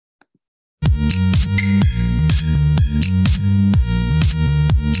Hey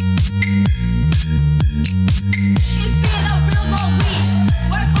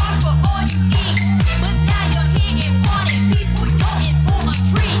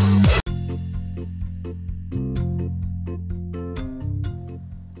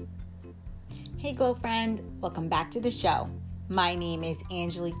Glow friend, welcome back to the show. My name is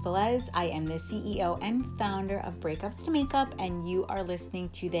Angelique Velez. I am the CEO and founder of Breakups to Makeup, and you are listening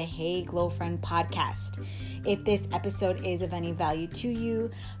to the Hey Glow Friend podcast. If this episode is of any value to you,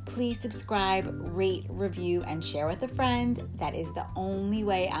 please subscribe, rate, review, and share with a friend. That is the only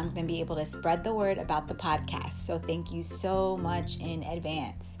way I'm going to be able to spread the word about the podcast. So thank you so much in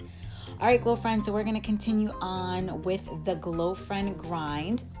advance. All right, Glow friends, so we're going to continue on with the Glow Friend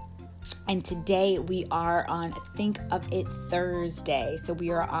grind. And today we are on Think of It Thursday. So we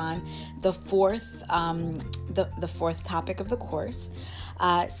are on the fourth topic of the course.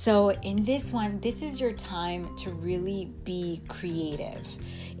 So in this one, this is your time to really be creative.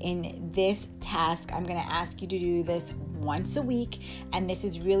 In this task, I'm going to ask you to do this once a week. And this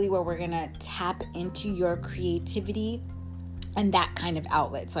is really where we're going to tap into your creativity and that kind of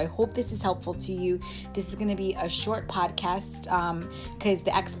outlet. So I hope this is helpful to you. This is going to be a short podcast because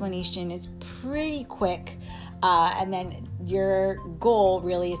the explanation is pretty quick. And then your goal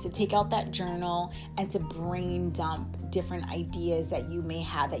really is to take out that journal and to brain dump different ideas that you may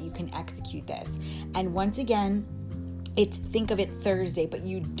have that you can execute this. And once again, it's Think of It Thursday, but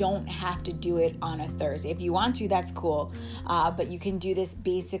you don't have to do it on a Thursday. If you want to, that's cool. But you can do this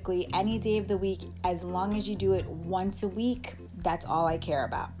basically any day of the week. As long as you do it once a week, that's all I care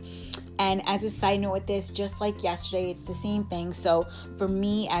about. And as a side note with this, just like yesterday, it's the same thing. So for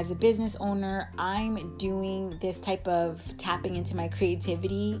me as a business owner, I'm doing this type of tapping into my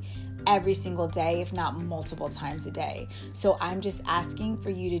creativity every single day, if not multiple times a day. So I'm just asking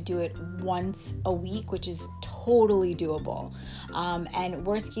for you to do it once a week, which is totally doable. And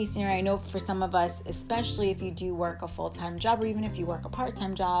worst case scenario, I know for some of us, especially if you do work a full-time job, or even if you work a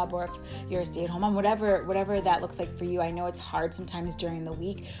part-time job, or if you're a stay-at-home mom, whatever that looks like for you, I know it's hard sometimes during the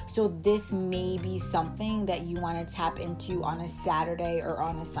week. So this may be something that you want to tap into on a Saturday or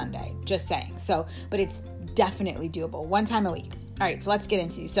on a Sunday, just saying. So, but it's definitely doable, one time a week. All right, so let's get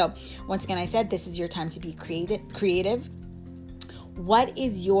into. So once again, I said this is your time to be creative. What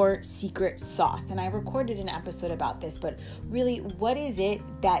is your secret sauce? And I recorded an episode about this, but really, what is it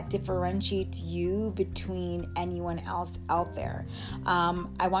that differentiates you between anyone else out there?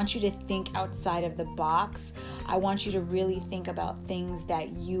 I want you to think outside of the box. I want you to really think about things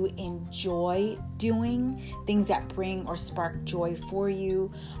that you enjoy doing, things that bring or spark joy for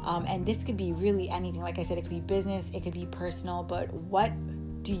you. And this could be really anything. Like I said, it could be business, it could be personal, but what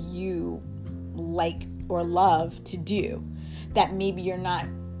do you like or love to do that maybe you're not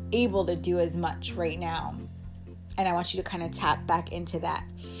able to do as much right now? And I want you to kind of tap back into that.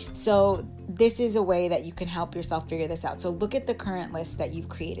 So this is a way that you can help yourself figure this out. So look at the current list that you've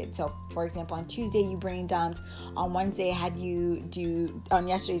created. So for example, on Tuesday, you brain dumped. On Wednesday, on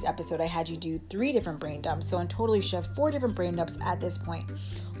yesterday's episode, I had you do 3 different brain dumps. So in total, you should have 4 different brain dumps at this point.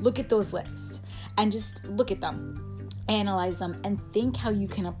 Look at those lists and just look at them, analyze them, and think how you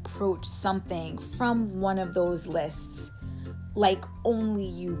can approach something from one of those lists like only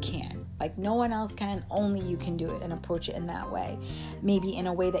you can. Like no one else can, only you can do it, and approach it in that way. Maybe in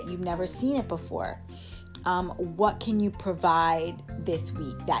a way that you've never seen it before. What can you provide this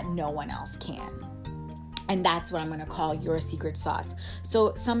week that no one else can? And that's what I'm going to call your secret sauce.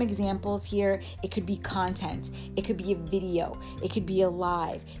 So some examples here, it could be content. It could be a video. It could be a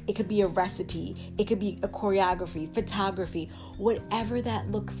live. It could be a recipe. It could be a choreography, photography, whatever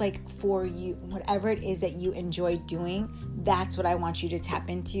that looks like for you, whatever it is that you enjoy doing, that's what I want you to tap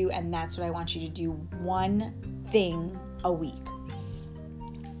into. And that's what I want you to do, one thing a week.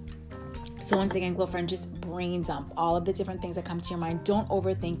 So once again, Glow friend, just brain dump all of the different things that come to your mind. Don't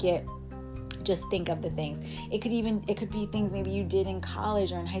overthink it. Just think of the things. It could be things maybe you did in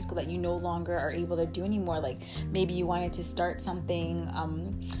college or in high school that you no longer are able to do anymore. Like maybe you wanted to start something,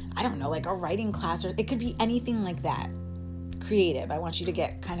 I don't know, like a writing class, or it could be anything like that. Creative. I want you to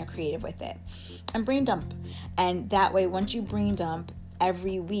get kind of creative with it. And brain dump. And that way, once you brain dump,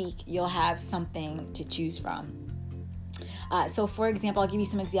 every week you'll have something to choose from. So for example, I'll give you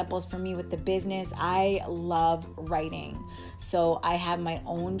some examples for me with the business. I love writing. So I have my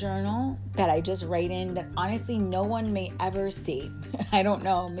own journal that I just write in that honestly no one may ever see. I don't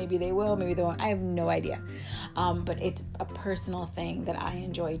know. Maybe they will, maybe they won't. I have no idea. But it's a personal thing that I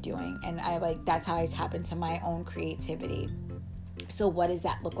enjoy doing. And that's how I tap into my own creativity. So what does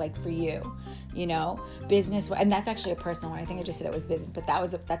that look like for you? You know, business, and that's actually a personal one. I think I just said it was business, but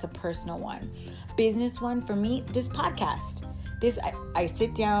that's a personal one. Business one for me, this podcast. I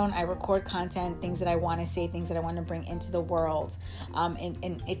sit down, I record content, things that I want to say, things that I want to bring into the world.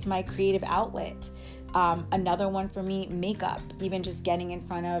 And it's my creative outlet. Another one for me, makeup, even just getting in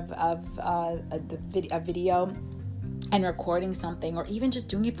front of a video and recording something, or even just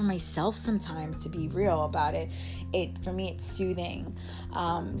doing it for myself sometimes, to be real about it. For me, it's soothing.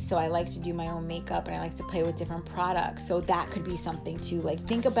 So I like to do my own makeup, and I like to play with different products. So that could be something to like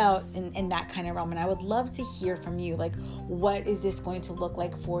think about in that kind of realm. And I would love to hear from you. Like, what is this going to look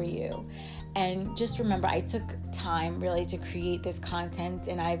like for you? And just remember, I took time really to create this content,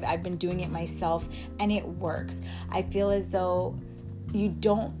 and I've been doing it myself, and it works. I feel as though you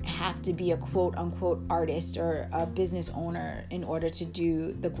don't have to be a quote unquote artist or a business owner in order to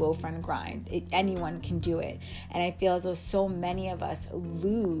do the Glow Friend grind. Anyone can do it. And I feel as though so many of us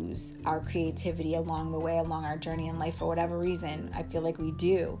lose our creativity along the way, along our journey in life for whatever reason. I feel like we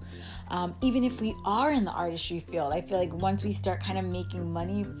do. Even if we are in the artistry field, I feel like once we start kind of making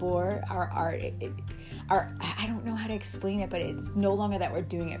money for our art, I don't know how to explain it, but it's no longer that we're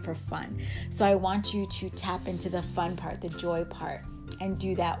doing it for fun. So I want you to tap into the fun part, the joy part, and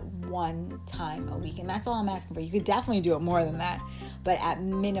do that one time a week. And that's all I'm asking for. You could definitely do it more than that, but at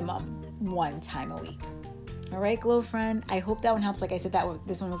minimum, one time a week. All right, Glow Friend. I hope that one helps. Like I said,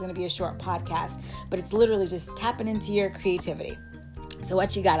 this one was going to be a short podcast, but it's literally just tapping into your creativity. So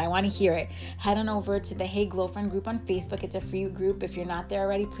what you got? I want to hear it. Head on over to the Hey Glow Friend group on Facebook. It's a free group. If you're not there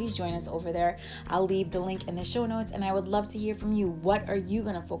already, please join us over there. I'll leave the link in the show notes, and I would love to hear from you. What are you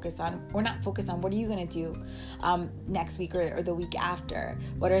going to focus on? Or not focus on, what are you going to do next week or the week after?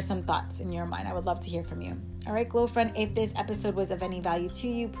 What are some thoughts in your mind? I would love to hear from you. All right, Glow Friend, if this episode was of any value to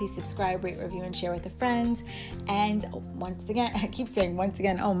you, please subscribe, rate, review, and share with a friend. And once again, I keep saying once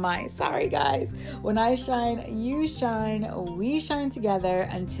again, oh my, sorry guys. When I shine, you shine, we shine together.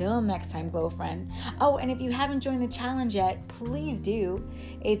 Until next time, Glow Friend. Oh, and if you haven't joined the challenge yet, please do.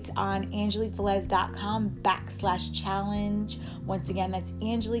 It's on AngeliqueVelez.com/challenge. Once again, that's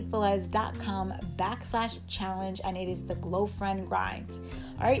AngeliqueVelez.com/challenge, and it is the Glow Friend grind.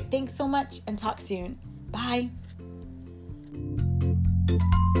 All right, thanks so much, and talk soon. Bye.